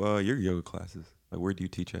find your yoga classes? Like where do you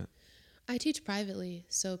teach at? I teach privately,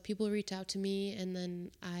 so people reach out to me, and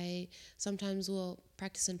then I sometimes will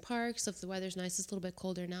practice in parks if the weather's nice. It's a little bit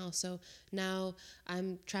colder now, so now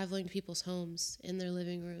I'm traveling to people's homes in their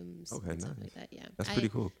living rooms Okay, and nice. stuff like that. Yeah, That's pretty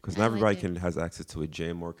cool because I not like everybody it. can has access to a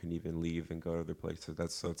gym or can even leave and go to other places.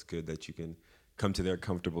 So it's good that you can come to their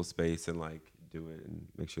comfortable space and like do it and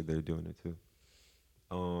make sure they're doing it too.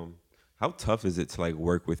 Um, how tough is it to like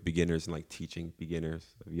work with beginners and like teaching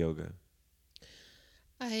beginners of yoga?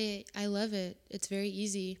 I love it. It's very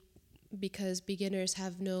easy because beginners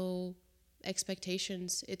have no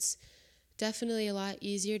expectations. It's definitely a lot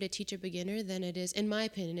easier to teach a beginner than it is, in my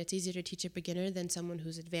opinion, it's easier to teach a beginner than someone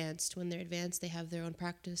who's advanced. When they're advanced, they have their own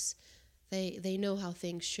practice. They know how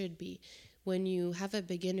things should be. When you have a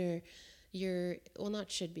beginner,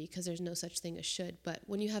 not should be because there's no such thing as should, but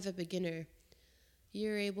when you have a beginner,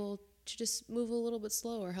 you're able to just move a little bit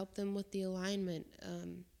slower, help them with the alignment.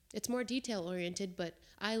 It's more detail oriented, but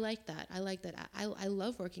I like that. I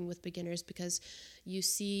love working with beginners because you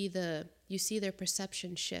see their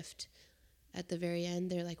perception shift at the very end.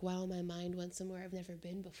 They're like, wow, my mind went somewhere I've never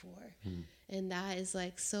been before. And that is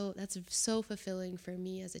like that's so fulfilling for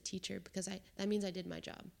me as a teacher because that means I did my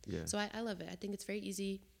job. Yeah. So I love it. I think it's very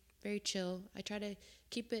easy, very chill. I try to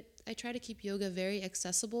keep yoga very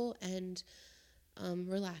accessible and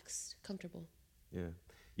relaxed, comfortable. Yeah.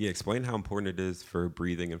 Yeah. Explain how important it is for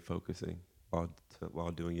breathing and focusing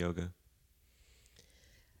while doing yoga.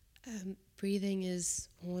 Breathing is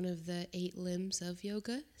one of the 8 limbs of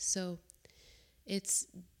yoga. So it's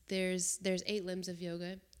there's 8 limbs of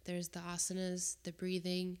yoga. There's the asanas, the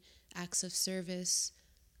breathing, acts of service,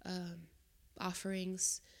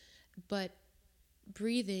 offerings. But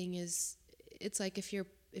breathing is, it's like if you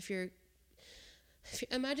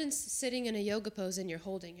imagine sitting in a yoga pose and you're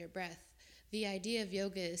holding your breath. The idea of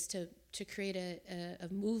yoga is to create a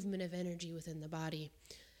movement of energy within the body.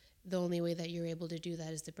 The only way that you're able to do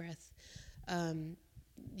that is the breath.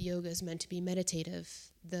 Yoga is meant to be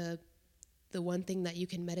meditative. The one thing that you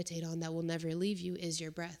can meditate on that will never leave you is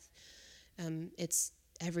your breath. It's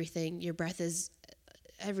everything. Your breath is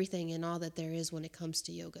everything and all that there is when it comes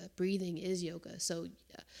to yoga. Breathing is yoga. So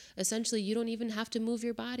essentially, you don't even have to move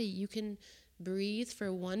your body. You can breathe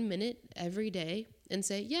for 1 minute every day and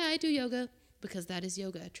say, yeah, I do yoga, because that is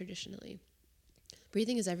yoga traditionally.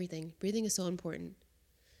 Breathing is everything. Breathing is so important.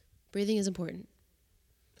 Breathing is important.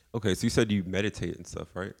 Okay. So you said you meditate and stuff,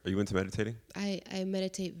 right? Are you into meditating? I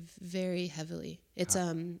meditate very heavily. It's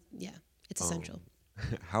it's essential.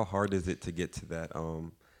 How hard is it to get to that,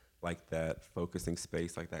 like that focusing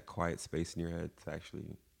space, like that quiet space in your head to actually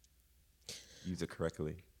use it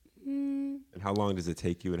correctly? And how long does it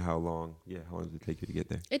take you? And how long does it take you to get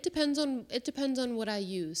there? It depends on what I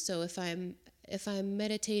use. So if I'm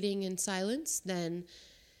meditating in silence, then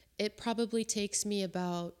it probably takes me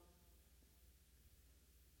about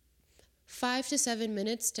 5 to 7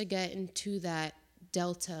 minutes to get into that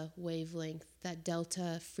delta wavelength, that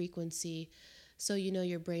delta frequency. So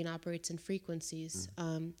your brain operates in frequencies.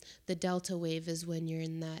 The delta wave is when you're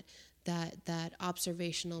in that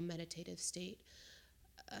observational meditative state.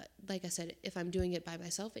 Like I said, if I'm doing it by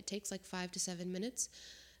myself, it takes like 5 to 7 minutes.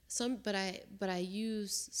 Sometimes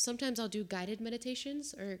I'll do guided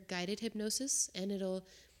meditations or guided hypnosis, and it'll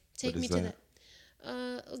take me to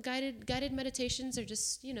that. Guided meditations are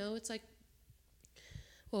just, it's like,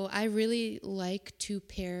 well, I really like to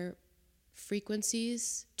pair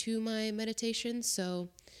frequencies to my meditation. So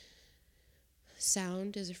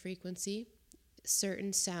sound is a frequency.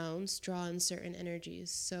 Certain sounds draw in certain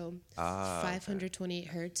energies. So 528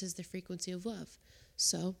 hertz is the frequency of love.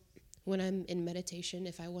 So when I'm in meditation,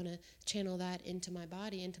 if I want to channel that into my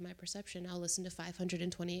body, into my perception, I'll listen to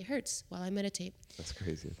 528 hertz while I meditate. That's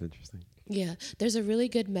crazy. That's interesting. Yeah. There's a really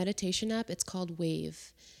good meditation app. It's called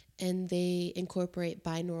Wave. And they incorporate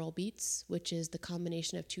binaural beats, which is the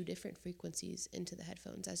combination of 2 different frequencies into the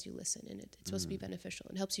headphones as you listen. And it's supposed to be beneficial.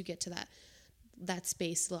 It helps you get to that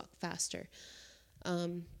space a lot faster.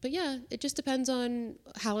 But yeah, it just depends on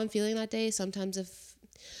how I'm feeling that day. Sometimes if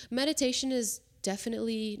meditation is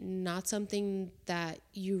definitely not something that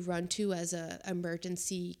you run to as a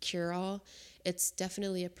emergency cure-all. It's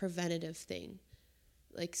definitely a preventative thing.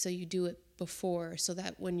 Like, so you do it before so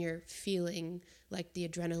that when you're feeling like the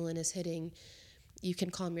adrenaline is hitting, you can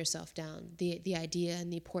calm yourself down. The idea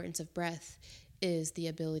and the importance of breath is the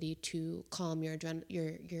ability to calm your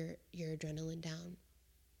adrenaline down.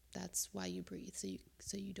 That's why you breathe,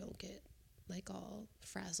 so you don't get like all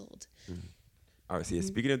frazzled. All right. So yeah,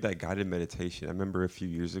 speaking of that guided meditation, I remember a few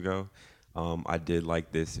years ago, I did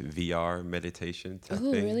like this VR meditation type thing.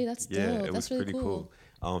 Oh, really? That's dope. Yeah, it That's was really pretty cool.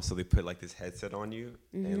 So they put like this headset on you,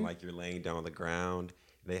 and like you're laying down on the ground.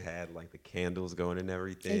 They had like the candles going and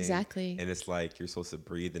everything. Exactly. And it's like you're supposed to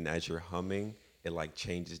breathe, and as you're humming, it like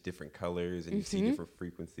changes different colors, and you see different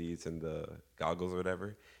frequencies in the goggles or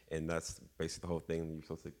whatever. And that's basically the whole thing. You're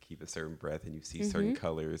supposed to keep a certain breath, and you see certain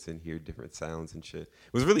colors and hear different sounds and shit.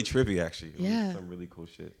 It was really trippy, actually. It was some really cool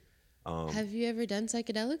shit. Have you ever done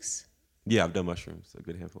psychedelics? Yeah, I've done mushrooms a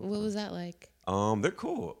good handful of What times. was that like? They're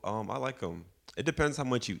cool. I like them. It depends how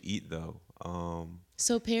much you eat, though.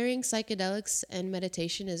 So pairing psychedelics and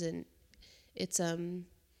meditation it's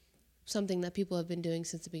something that people have been doing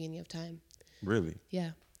since the beginning of time. Really?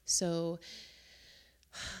 Yeah. So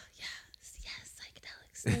yes,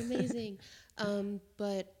 psychedelics, they're amazing.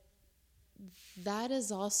 But that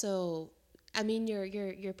is also, I mean,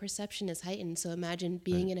 your perception is heightened. So imagine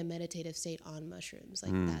being in a meditative state on mushrooms.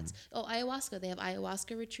 Like that's ayahuasca. They have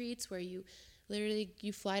ayahuasca retreats where you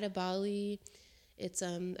fly to Bali. It's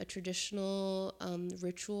a traditional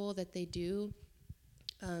ritual that they do,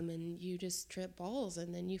 and you just trip balls,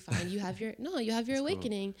 and then you find you have your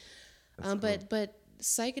awakening. Cool. But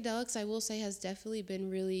psychedelics, I will say, has definitely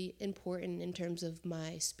been really important in terms of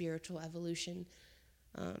my spiritual evolution.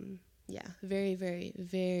 Yeah, very, very,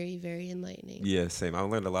 very, very enlightening. Yeah, same. I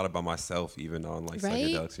learned a lot about myself, even on like Right?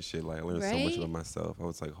 psychedelics and shit. Like I learned so much about myself. I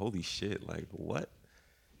was like, holy shit, like what?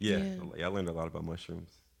 Yeah, I learned a lot about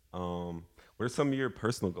mushrooms. What are some of your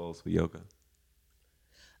personal goals with yoga?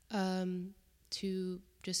 To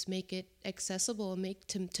just make it accessible,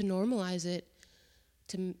 to normalize it,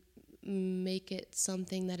 to make it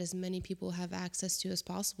something that as many people have access to as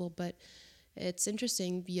possible. But it's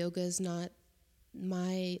interesting. Yoga is not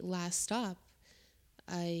my last stop.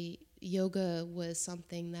 Yoga was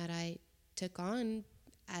something that I took on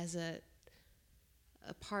as a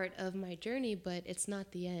part of my journey, but it's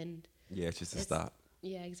not the end. Yeah, it's just a It's stop.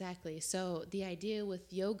 Yeah, exactly. So the idea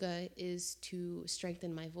with yoga is to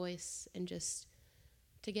strengthen my voice and just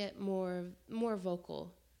to get more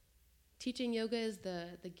vocal. Teaching yoga is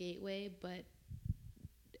the gateway, but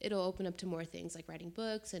it'll open up to more things like writing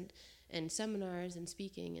books and seminars and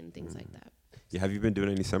speaking and things like that. Yeah, have you been doing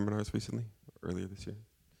any seminars recently? Earlier this year?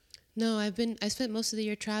 No, I spent most of the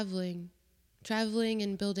year traveling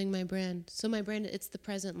and building my brand. So my brand, it's the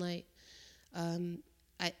present light.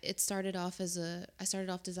 I started off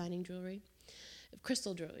designing jewelry,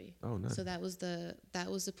 crystal jewelry. Oh, nice. So that was the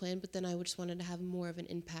plan. But then I just wanted to have more of an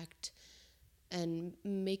impact and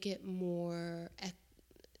make it more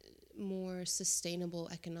sustainable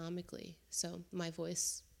economically. So my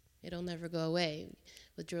voice, it'll never go away.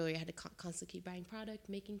 With jewelry, I had to constantly keep buying product,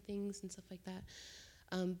 making things and stuff like that.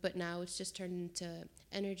 But now it's just turned into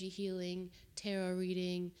energy healing, tarot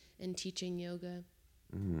reading, and teaching yoga.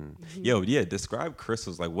 Yo, yeah, describe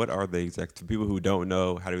crystals. Like, what are they exact? For people who don't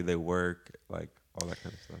know, how do they work? Like, all that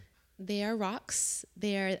kind of stuff. They are rocks.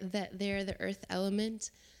 They're the earth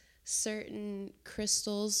element. Certain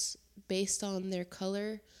crystals, based on their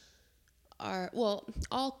color,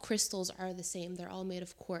 all crystals are the same. They're all made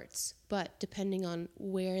of quartz. But depending on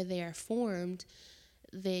where they are formed,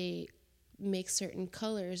 they make certain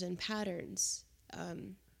colors and patterns.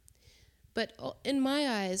 But in my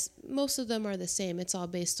eyes, most of them are the same. It's all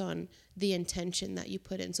based on the intention that you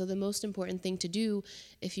put in. So the most important thing to do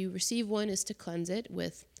if you receive one is to cleanse it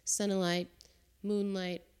with senilite,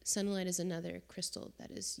 moonlight. Senilite is another crystal that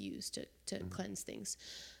is used to cleanse things.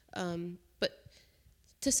 But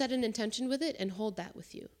to set an intention with it and hold that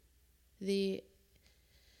with you. It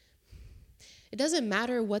doesn't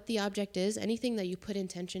matter what the object is. Anything that you put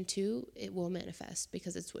intention to, it will manifest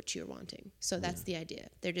because it's what you're wanting. So that's the idea.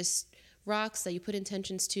 They're just rocks that you put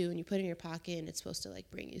intentions to and you put in your pocket, and it's supposed to like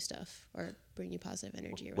bring you stuff or bring you positive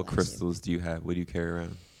energy. Or What relax crystals do you have? What do you carry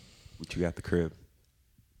around? What you got at the crib?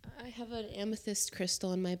 I have an amethyst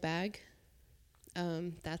crystal in my bag.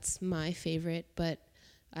 That's my favorite, but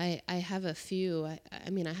I have a few. I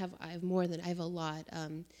have a lot.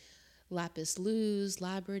 Lapis lazuli,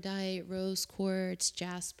 labradorite, rose quartz,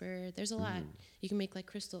 jasper. There's a lot. You can make like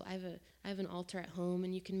crystal. I have an altar at home,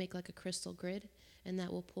 and you can make like a crystal grid, and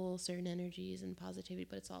that will pull certain energies and positivity.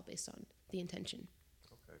 But it's all based on the intention.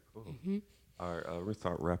 Okay, cool. All right, we're gonna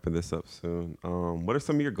start wrapping this up soon. What are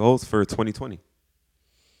some of your goals for 2020?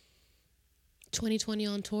 2020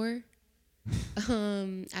 on tour.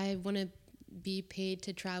 I want to be paid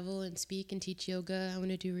to travel and speak and teach yoga. I want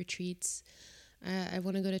to do retreats. I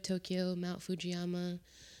want to go to Tokyo, Mount Fujiyama,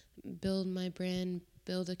 build my brand,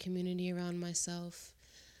 build a community around myself,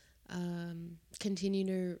 continue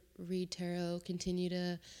to read tarot, continue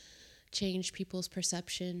to change people's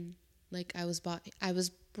perception. Like I was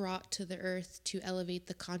brought to the earth to elevate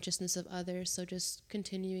the consciousness of others. So just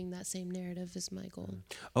continuing that same narrative is my goal.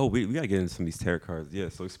 Oh, we gotta get into some of these tarot cards. Yeah,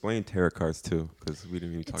 so explain tarot cards too, because we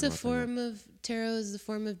didn't even talk about that. Tarot is a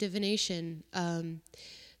form of divination.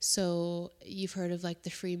 So you've heard of like the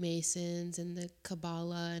Freemasons and the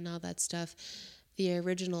Kabbalah and all that stuff. The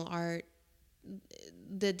original art,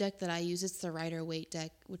 the deck that I use, it's the Rider-Waite deck,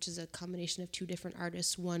 which is a combination of two different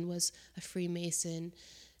artists. One was a Freemason,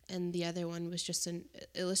 and the other one was just an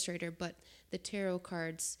illustrator. But the tarot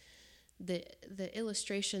cards, the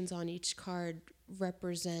illustrations on each card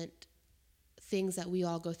represent things that we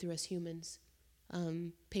all go through as humans.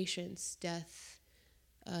 Patience, death,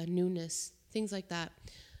 newness, things like that.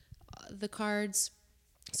 The cards,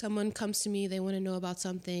 someone comes to me, they want to know about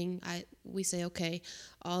something. We say, okay,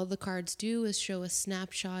 all the cards do is show a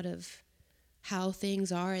snapshot of how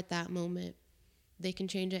things are at that moment. They can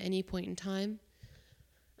change at any point in time.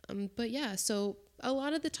 But yeah, so a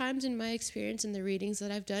lot of the times in my experience in the readings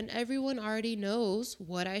that I've done, everyone already knows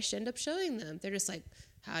what I should end up showing them. They're just like,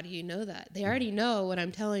 how do you know that? They already know what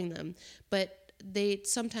I'm telling them, but they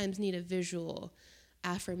sometimes need a visual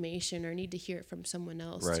affirmation or need to hear it from someone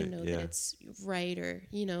else to know that it's right, or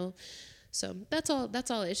so that's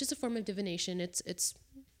all it's just a form of divination. It's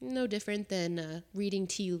no different than reading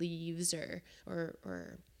tea leaves or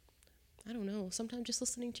I don't know, sometimes just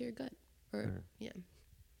listening to your gut or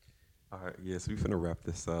All right, yes, we're finna wrap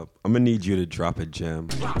this up. I'm gonna need you to drop a gem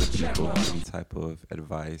for people, any type of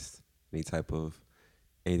advice, any type of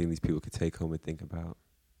anything these people could take home and think about.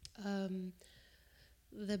 Um,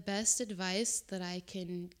 the best advice that I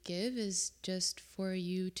can give is just for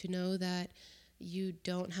you to know that you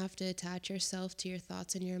don't have to attach yourself to your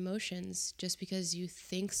thoughts and your emotions. Just because you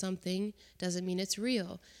think something doesn't mean it's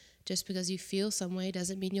real. Just because you feel some way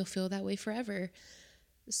doesn't mean you'll feel that way forever.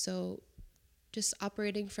 So just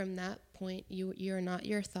operating from that point, you're not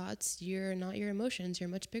your thoughts, you're not your emotions, you're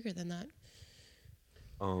much bigger than that.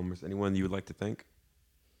 Is anyone you would like to thank?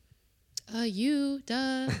 You,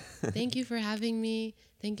 duh. Thank you for having me.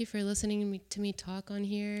 Thank you for listening to me talk on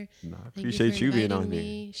here. No, I Thank appreciate you being on here.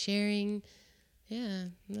 me, sharing. Yeah,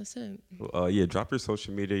 that's it. Yeah, drop your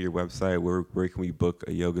social media, your website. Where can we book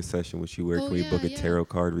a yoga session with you? Where can we book a tarot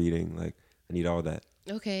card reading? Like, I need all that.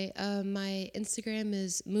 Okay, my Instagram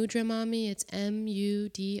is Mudramami. It's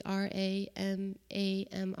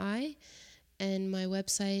MUDRAMAMI. And my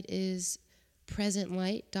website is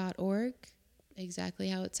presentlight.org. Exactly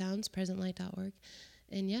how it sounds, presentlight.org.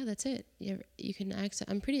 And yeah, that's it. You can access.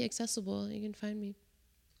 I'm pretty accessible. You can find me.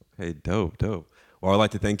 Okay, dope. Well, I'd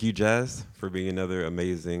like to thank you, Jazz, for being another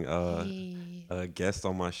amazing guest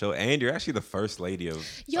on my show. And you're actually the first lady of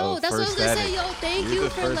that's what I was going to say. Thank you're you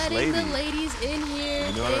for letting the ladies in here.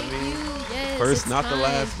 You know what I mean? You. Yes, first, not time. The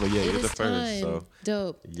last, but yeah, it you're the first. Time. So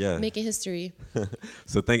dope. Yeah. Making history.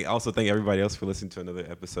 So thank everybody else for listening to another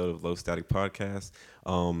episode of Low Static Podcast.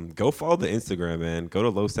 Go follow the Instagram, man. Go to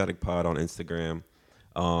Low Static Pod on Instagram.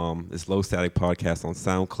 It's Low Static Podcast on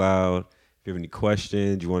SoundCloud. If you have any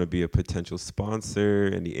questions, you want to be a potential sponsor,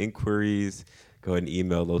 any inquiries, go ahead and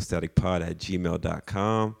email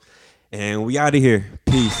lowstaticpod@gmail.com. And we out of here.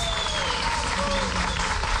 Peace.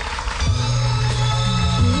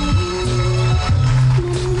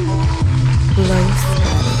 Low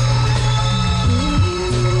static.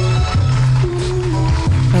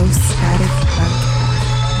 Low static podcast.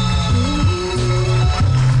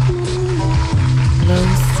 Low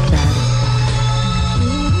static.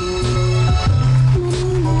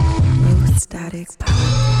 Low static podcast.